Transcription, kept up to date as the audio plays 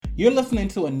You're listening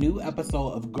to a new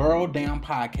episode of Girl Down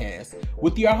Podcast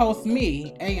with your host,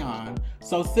 me, Aeon.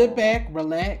 So sit back,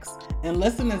 relax, and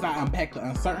listen as I unpack the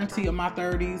uncertainty of my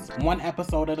 30s, one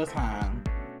episode at a time.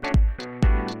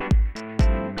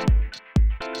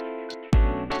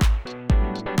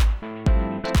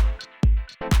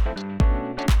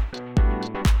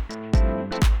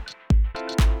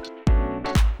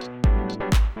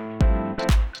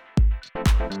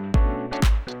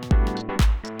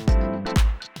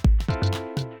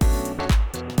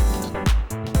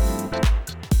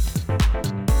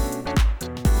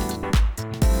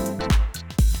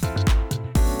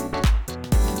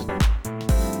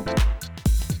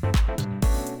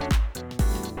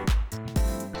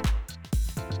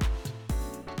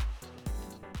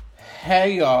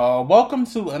 Hey y'all, welcome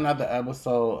to another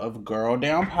episode of Girl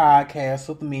Down Podcast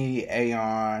with me,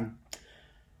 Aeon.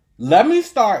 Let me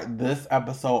start this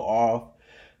episode off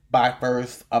by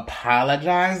first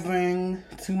apologizing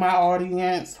to my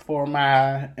audience for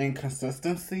my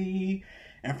inconsistency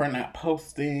and for not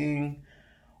posting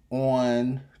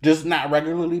just not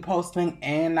regularly posting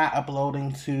and not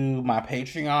uploading to my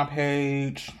Patreon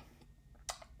page.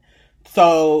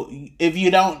 So if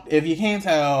you can't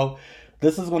tell,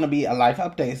 this is going to be a life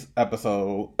updates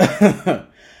episode.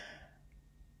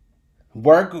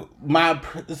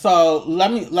 So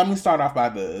let me start off by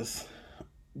this.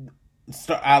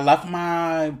 I left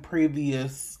my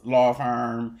previous law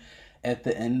firm at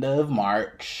the end of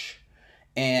March,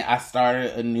 and I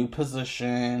started a new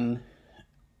position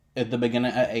at the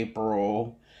beginning of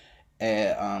April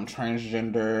at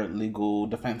Transgender Legal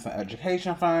Defense and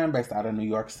Education Fund based out of New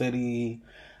York City.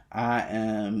 I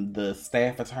am the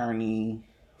staff attorney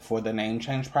for the Name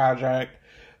Change Project.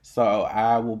 So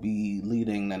I will be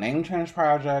leading the Name Change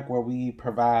Project, where we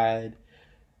provide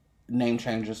name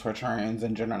changes for trans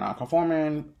and gender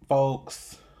nonconforming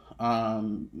folks,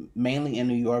 mainly in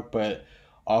New York, but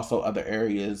also other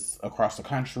areas across the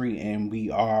country. And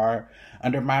we are,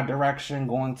 under my direction,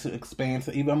 going to expand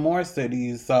to even more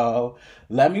cities. So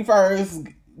let me first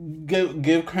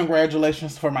give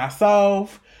congratulations for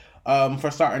myself for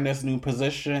starting this new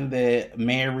position that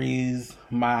marries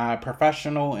my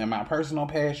professional and my personal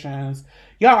passions.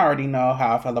 Y'all already know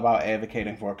how I feel about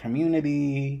advocating for a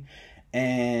community,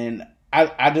 and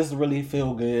I just really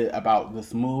feel good about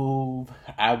this move.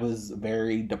 I was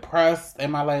very depressed in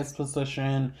my last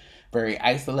position, very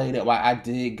isolated. While I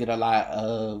did get a lot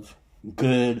of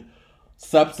good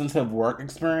substantive work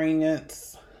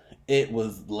experience, it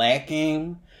was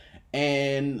lacking,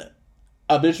 and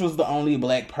a bitch was the only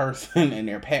black person in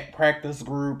their practice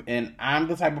group, and I'm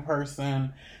the type of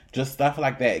person, just stuff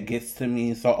like that gets to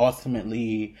me. So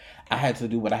ultimately, I had to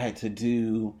do what I had to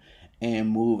do and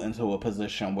move into a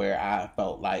position where I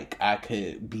felt like I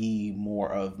could be more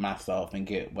of myself and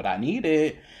get what I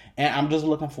needed. And I'm just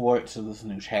looking forward to this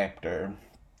new chapter.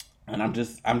 And I'm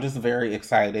just very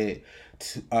excited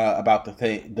about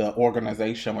the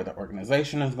organization, where the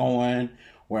organization is going,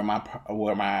 where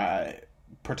my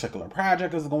particular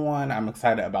project is going. I'm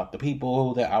excited about the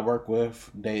people that I work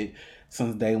with.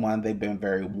 Since day one, they've been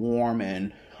very warm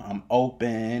and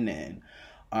open, and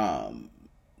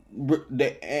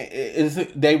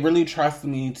they really trust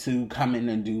me to come in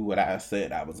and do what I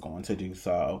said I was going to do.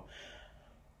 So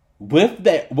with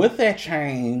that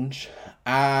change,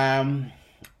 so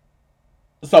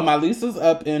my lease is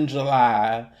up in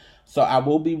July, so I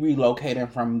will be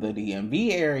relocating from the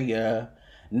DMV area.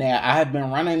 Now, I have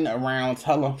been running around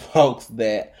telling folks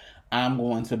that I'm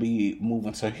going to be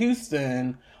moving to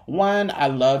Houston. One, I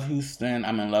love Houston.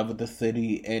 I'm in love with the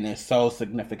city, and it's so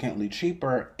significantly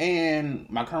cheaper. And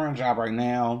my current job right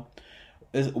now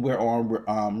we're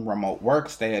on remote work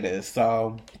status.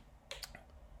 So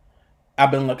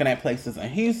I've been looking at places in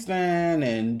Houston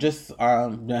and just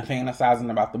been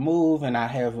fantasizing about the move. And I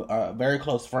have very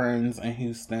close friends in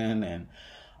Houston, and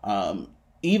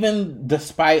even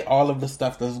despite all of the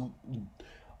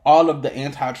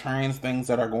anti-trans things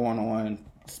that are going on,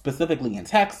 specifically in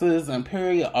Texas and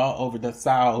period all over the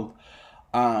South,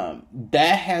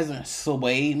 that hasn't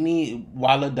swayed me.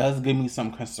 While it does give me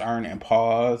some concern and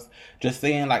pause, just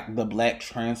seeing like the black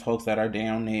trans folks that are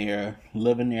down there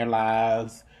living their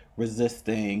lives,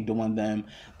 resisting, doing them,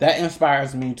 that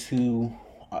inspires me to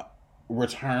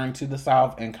return to the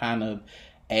South and kind of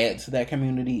add to that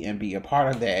community and be a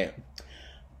part of that.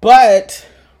 But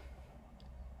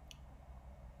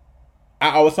I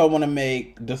also want to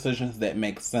make decisions that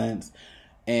make sense.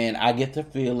 And I get the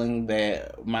feeling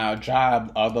that my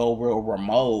job, although we're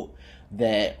remote,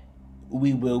 that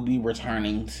we will be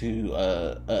returning to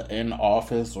an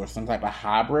office or some type of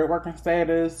hybrid working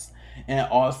status. And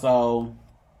also,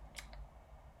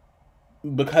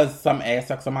 because some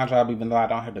aspects of my job, even though I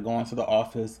don't have to go into the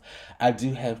office, I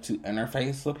do have to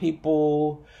interface with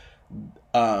people,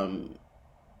 um,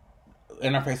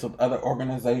 interface with other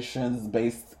organizations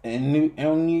based in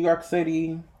New York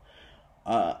City.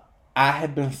 Uh, I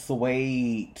have been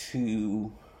swayed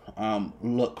to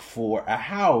look for a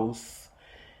house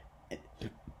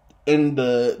in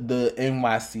the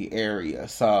NYC area.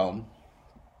 So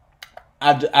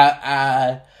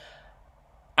I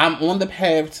I'm on the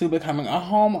path to becoming a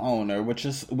homeowner, which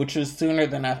is sooner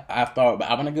than I thought. But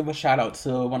I want to give a shout out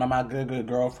to one of my good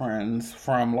girlfriends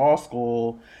from law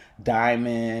school,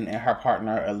 Diamond, and her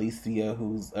partner Alicia,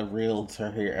 who's a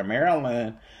realtor here in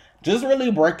Maryland. Just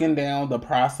really breaking down the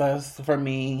process for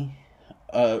me.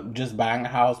 Just buying a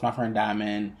house. My friend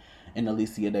Diamond and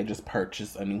Alicia, they just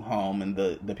purchased a new home in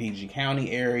the PG County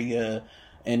area,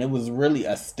 and it was really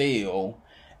a steal.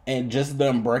 And just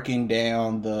them breaking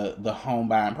down the home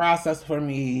buying process for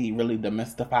me really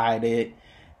demystified it.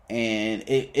 And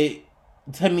it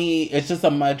to me, it's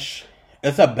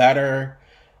a better,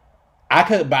 I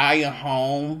could buy a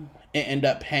home and end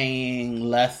up paying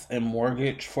less in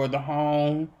mortgage for the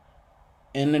home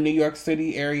in the New York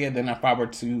City area than if I were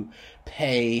to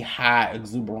pay high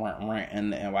exuberant rent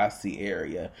in the NYC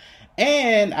area.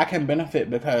 And I can benefit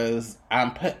because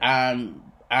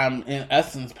I'm in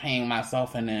essence paying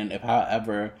myself, and then if I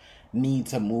ever need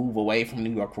to move away from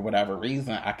New York for whatever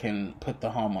reason, I can put the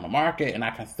home on the market and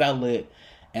I can sell it,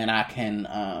 and I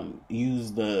can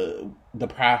use the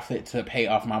profit to pay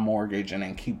off my mortgage and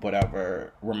then keep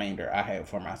whatever remainder I have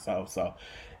for myself. So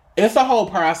it's a whole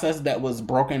process that was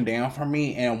broken down for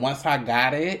me, and once I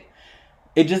got it,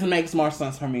 it just makes more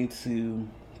sense for me to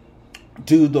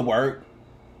do the work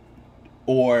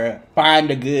or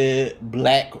find a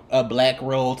black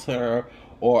realtor,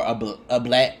 or a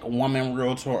black woman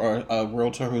realtor, or a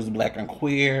realtor who's black and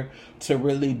queer, to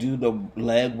really do the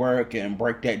legwork and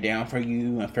break that down for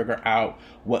you and figure out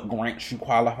what grants you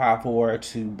qualify for uh,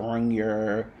 to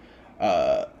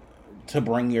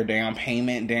bring your down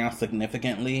payment down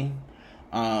significantly.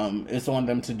 It's on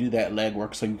them to do that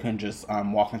legwork so you can just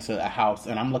walk into a house.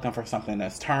 And I'm looking for something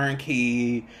that's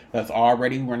turnkey, that's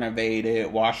already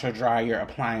renovated, washer, dryer,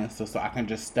 appliances, so I can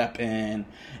just step in.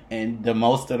 And the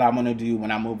most that I'm going to do when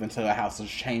I move into a house is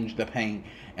change the paint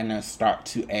and then start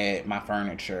to add my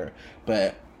furniture.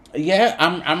 But yeah,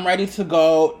 I'm ready to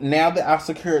go now that I've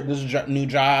secured this new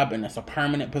job, and it's a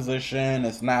permanent position.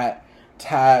 It's not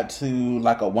tied to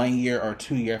like a 1 year or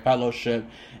 2 year fellowship,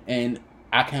 and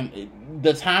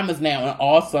the time is now. And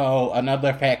also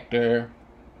another factor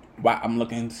why I'm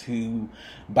looking to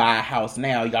buy a house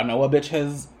now. Y'all know a bitch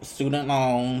has student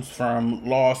loans from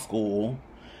law school,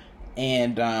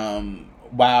 and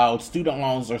while student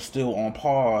loans are still on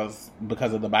pause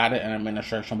because of the Biden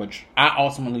administration, which I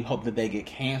ultimately hope that they get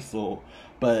canceled,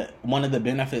 but one of the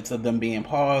benefits of them being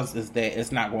paused is that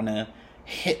it's not going to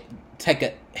hit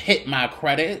my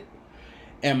credit.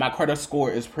 And my credit score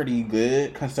is pretty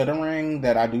good, considering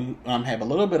that I do have a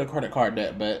little bit of credit card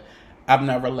debt, but I'm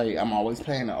never late. I'm always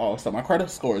paying it off, so my credit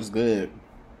score is good.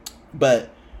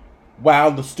 But while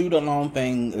the student loan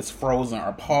thing is frozen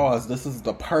or paused, this is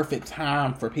the perfect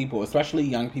time for people, especially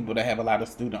young people that have a lot of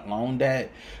student loan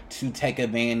debt, to take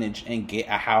advantage and get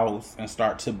a house and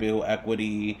start to build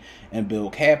equity and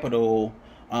build capital.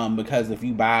 Because if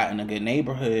you buy in a good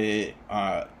neighborhood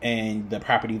and the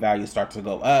property values start to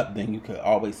go up, then you could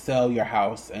always sell your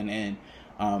house and then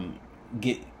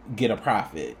get get a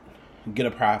profit, get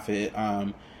a profit,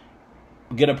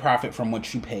 get a profit from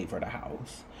what you paid for the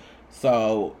house.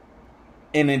 So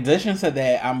in addition to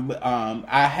that,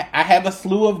 I have a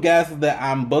slew of guests that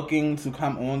I'm booking to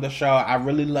come on the show. I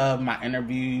really love my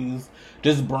interviews,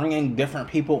 just bringing different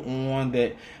people on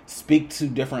that speak to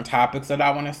different topics that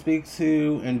I want to speak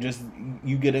to, and just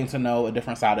you getting to know a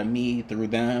different side of me through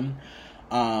them.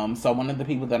 So one of the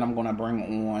people that I'm going to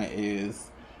bring on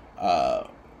is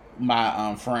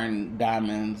my friend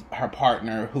Diamond, her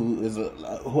partner, who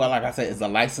like I said is a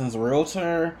licensed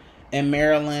realtor in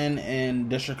Maryland and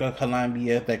District of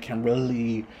Columbia, that can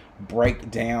really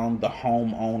break down the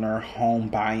homeowner home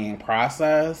buying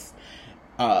process.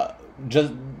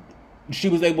 Just She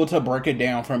was able to break it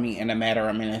down for me in a matter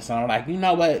of minutes, and I'm like, you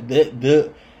know what,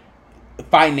 the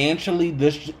financially,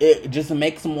 it just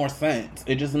makes more sense.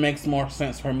 It just makes more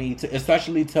sense for me to,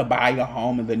 especially to buy a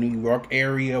home in the New York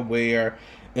area where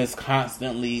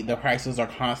the prices are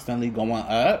constantly going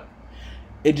up.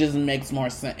 It just makes more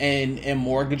sense. And in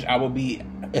mortgage, I would be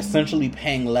essentially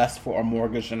paying less for a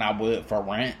mortgage than I would for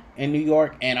rent in New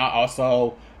York. And I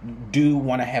also do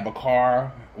want to have a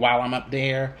car while I'm up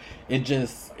there. It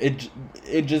just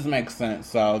makes sense.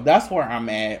 So that's where I'm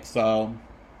at. So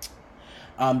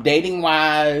Dating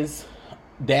wise,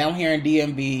 down here in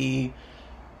DMV,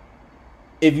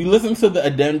 if you listen to the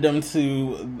addendum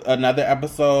to another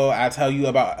episode, I tell you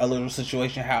about a little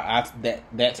situation how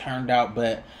that turned out.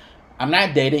 But I'm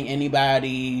not dating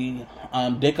anybody.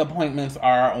 Dick appointments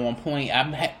are on point.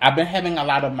 I've been having a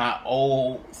lot of my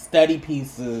old study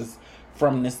pieces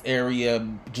from this area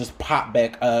just pop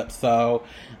back up, so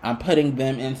I'm putting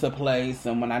them into place.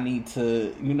 And when I need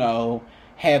to,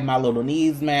 have my little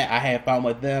needs met, I have fun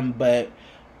with them. But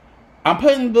I'm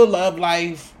putting the love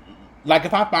life. Like,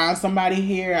 if I find somebody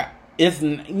here,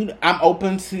 I'm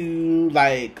open to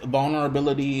like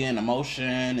vulnerability and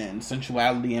emotion and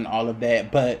sensuality and all of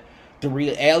that. But the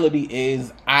reality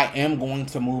is, I am going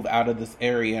to move out of this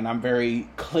area, and I'm very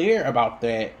clear about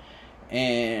that.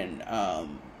 And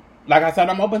like I said,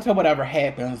 I'm open to whatever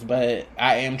happens, but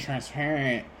I am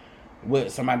transparent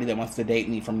with somebody that wants to date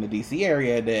me from the DC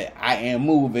area that I am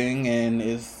moving, and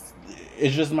it's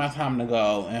just my time to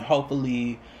go. And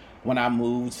hopefully, when I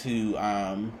move to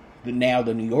the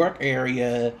New York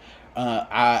area,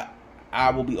 I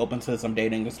will be open to some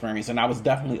dating experience. And I was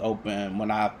definitely open when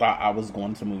I thought I was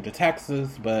going to move to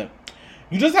Texas, but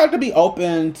you just have to be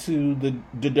open to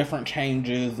the different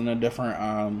changes and the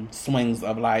different swings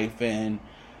of life. And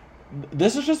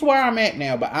this is just where I'm at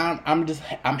now. But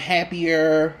I'm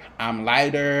happier. I'm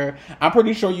lighter. I'm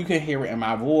pretty sure you can hear it in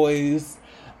my voice.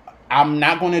 I'm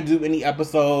not going to do any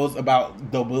episodes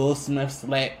about the Will Smith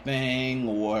slap thing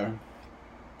or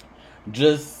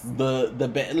just the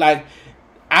like.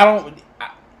 I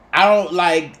don't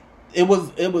like. It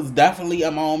was definitely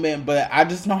a moment, but I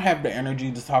just don't have the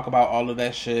energy to talk about all of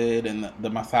that shit and the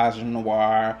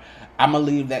misogynoir. I'm gonna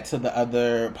leave that to the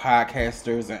other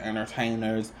podcasters and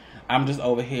entertainers. I'm just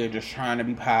over here just trying to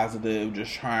be positive,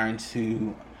 just trying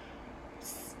to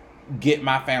get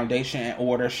my foundation in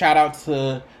order. Shout out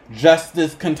to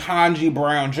Justice Ketanji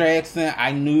Brown Jackson.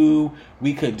 I knew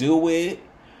we could do it.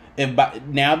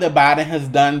 Now that Biden has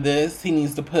done this, he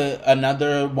needs to put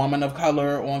another woman of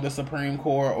color on the Supreme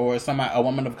Court, or a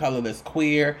woman of color that's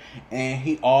queer. And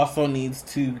he also needs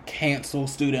to cancel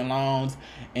student loans,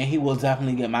 and he will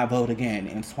definitely get my vote again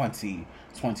in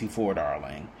 2024,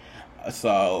 darling.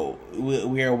 So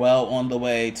we are well on the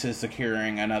way to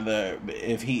securing another.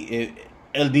 If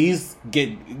at least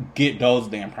get those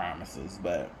damn promises.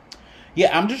 But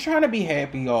yeah, I'm just trying to be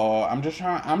happy, y'all. I'm just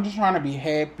trying to be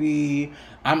happy.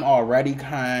 I'm already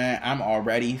kind. I'm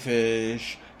already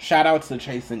fish. Shout out to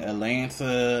Chasing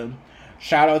Atlanta.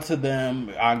 Shout out to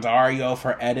them, Dario,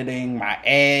 for editing my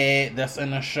ad that's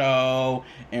in the show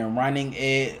and running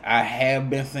it. I have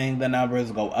been seeing the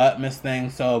numbers go up, Miss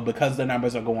Thing. So because the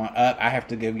numbers are going up, I have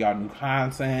to give y'all new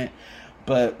content.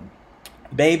 But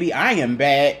baby, I am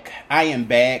back.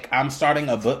 I'm starting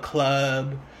a book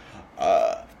club.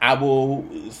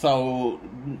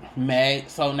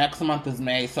 Next month is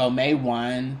May. So May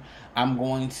 1, I'm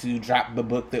going to drop the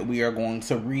book that we are going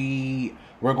to read.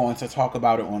 We're going to talk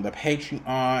about it on the Patreon.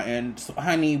 And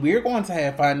honey, we're going to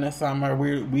have fun this summer.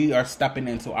 We are stepping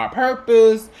into our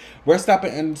purpose. We're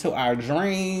stepping into our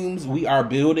dreams. We are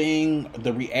building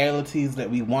the realities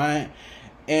that we want.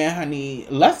 And honey,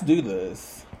 let's do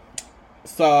this.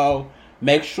 So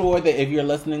make sure that if you're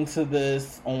listening to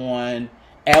this on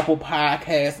Apple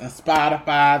Podcasts and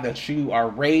Spotify, that you are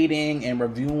rating and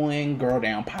reviewing Girl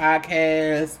Down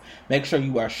Podcast. Make sure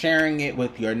you are sharing it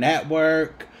with your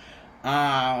network.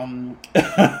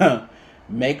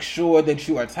 Make sure that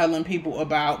you are telling people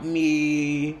about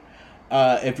me.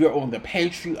 If you're on the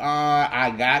Patreon,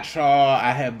 I got y'all.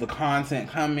 I have the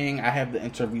content coming. I have the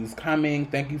interviews coming.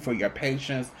 Thank you for your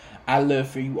patience. I live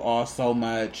for you all so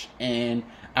much. And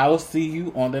I will see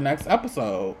you on the next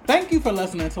episode. Thank you for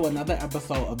listening to another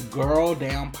episode of Girl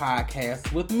Down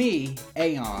Podcast with me,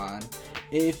 Aeon.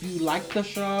 If you like the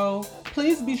show,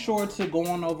 please be sure to go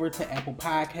on over to Apple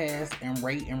Podcasts and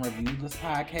rate and review this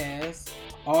podcast.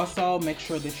 Also, make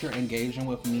sure that you're engaging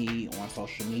with me on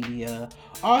social media.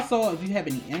 Also, if you have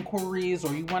any inquiries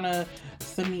or you want to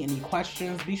send me any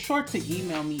questions, be sure to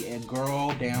email me at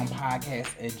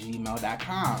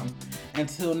girldownpodcast@gmail.com.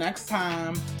 Until next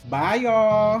time, bye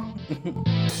y'all.